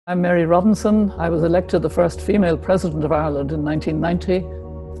I'm Mary Robinson. I was elected the first female president of Ireland in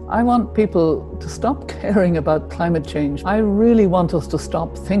 1990. I want people to stop caring about climate change. I really want us to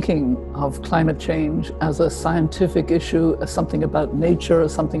stop thinking of climate change as a scientific issue, as something about nature,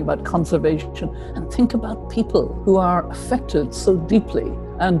 as something about conservation, and think about people who are affected so deeply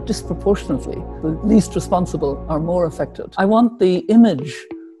and disproportionately. The least responsible are more affected. I want the image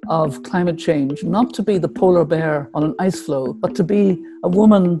of climate change not to be the polar bear on an ice floe, but to be a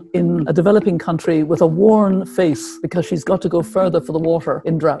woman in a developing country with a worn face because she's got to go further for the water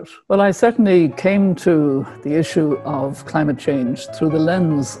in drought. Well, I certainly came to the issue of climate change through the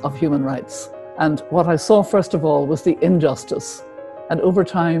lens of human rights. And what I saw first of all was the injustice. And over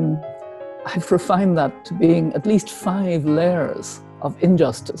time, I've refined that to being at least 5 layers of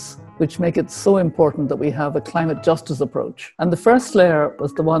injustice, which make it so important that we have a climate justice approach. And the first layer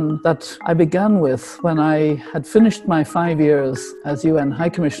was the one that I began with when I had finished my 5 years as UN High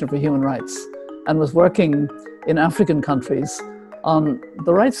Commissioner for Human Rights and was working in African countries on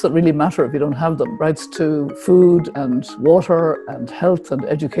the rights that really matter if you don't have them. Rights to food and water and health and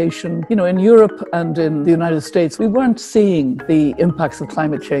education. You know, in Europe and in the United States, we weren't seeing the impacts of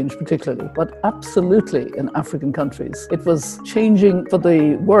climate change particularly, but absolutely in African countries. It was changing for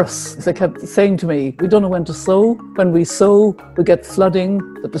the worse. They kept saying to me, we don't know when to sow. When we sow, we get flooding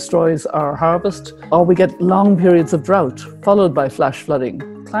that destroys our harvest, or we get long periods of drought followed by flash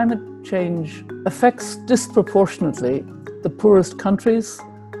flooding. Climate change affects disproportionately the poorest countries,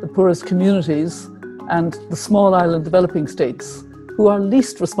 the poorest communities, and the small island developing states who are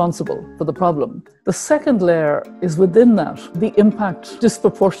least responsible for the problem. The second layer is within that, the impact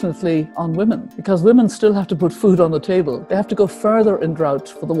disproportionately on women, because women still have to put food on the table. They have to go further in drought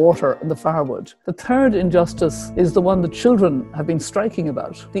for the water and the firewood. The third injustice is the one that children have been striking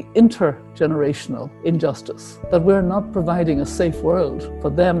about, the intergenerational injustice, that we're not providing a safe world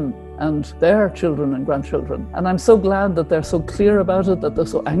for them and their children and grandchildren. And I'm so glad that they're so clear about it, that they're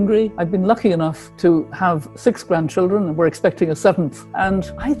so angry. I've been lucky enough to have 6 grandchildren, and we're expecting a 7th.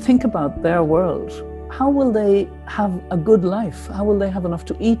 And I think about their world. How will they have a good life? How will they have enough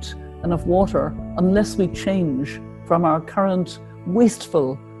to eat, enough water, unless we change from our current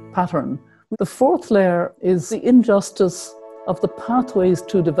wasteful pattern? The fourth layer is the injustice of the pathways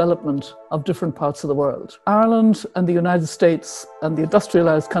to development of different parts of the world. Ireland and the United States and the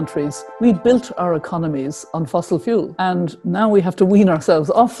industrialized countries, we built our economies on fossil fuel. And now we have to wean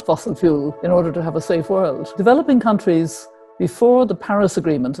ourselves off fossil fuel in order to have a safe world. Developing countries, before the Paris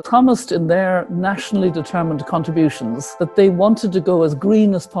Agreement, promised in their nationally determined contributions that they wanted to go as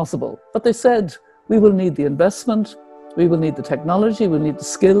green as possible. But they said, we will need the investment, we will need the technology, we'll need the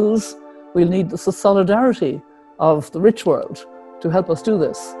skills, we'll need the solidarity of the rich world to help us do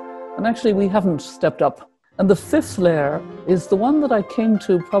this. And actually we haven't stepped up. And the 5th layer is the one that I came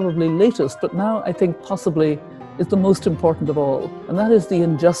to probably latest, but now I think possibly is the most important of all. And that is the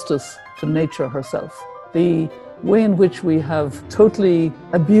injustice to nature herself. The way in which we have totally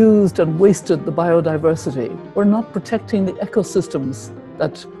abused and wasted the biodiversity. We're not protecting the ecosystems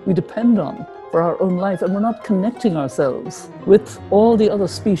that we depend on for our own life, and we're not connecting ourselves with all the other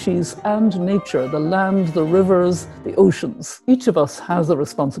species and nature, the land, the rivers, the oceans. Each of us has a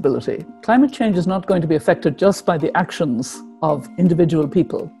responsibility. Climate change is not going to be affected just by the actions of individual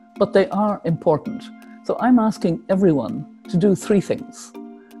people, but they are important. So I'm asking everyone to do 3 things.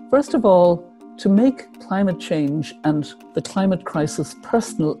 First of all, to make climate change and the climate crisis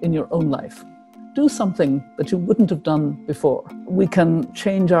personal in your own life. Do something that you wouldn't have done before. We can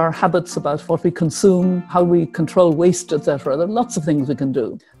change our habits about what we consume, how we control waste, etc. There are lots of things we can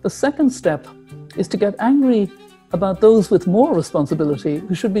do. The second step is to get angry about those with more responsibility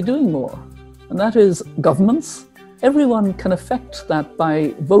who should be doing more. And that is governments. Everyone can affect that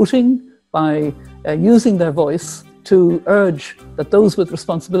by voting, by using their voice to urge that those with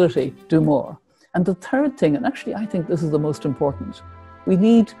responsibility do more. And the third thing, and actually I think this is the most important, we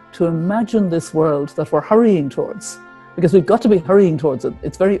need to imagine this world that we're hurrying towards, because we've got to be hurrying towards it.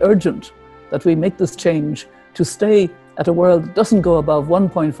 It's very urgent that we make this change to stay at a world that doesn't go above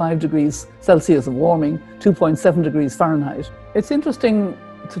 1.5 degrees Celsius of warming, 2.7 degrees Fahrenheit. It's interesting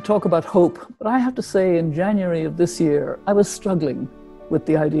to talk about hope, but I have to say in January of this year, I was struggling with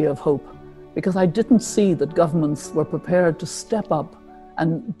the idea of hope, because I didn't see that governments were prepared to step up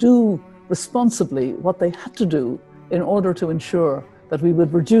and do responsibly what they had to do in order to ensure that we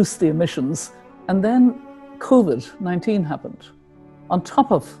would reduce the emissions. And then COVID-19 happened on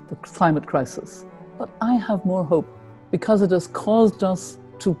top of the climate crisis. But I have more hope because it has caused us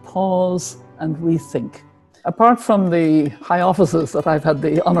to pause and rethink. Apart from the high offices that I've had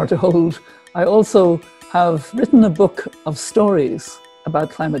the honor to hold, I also have written a book of stories about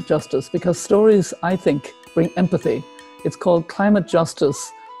climate justice because stories, I think, bring empathy. It's called Climate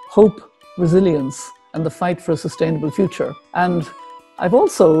Justice, Hope, Resilience, and the Fight for a Sustainable Future. And I've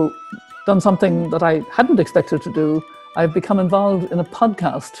also done something that I hadn't expected to do. I've become involved in a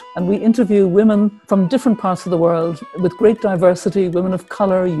podcast, and we interview women from different parts of the world with great diversity, women of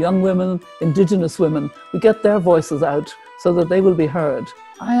colour, young women, Indigenous women. We get their voices out so that they will be heard.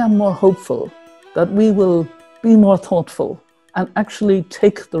 I am more hopeful that we will be more thoughtful and actually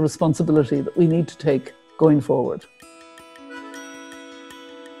take the responsibility that we need to take going forward.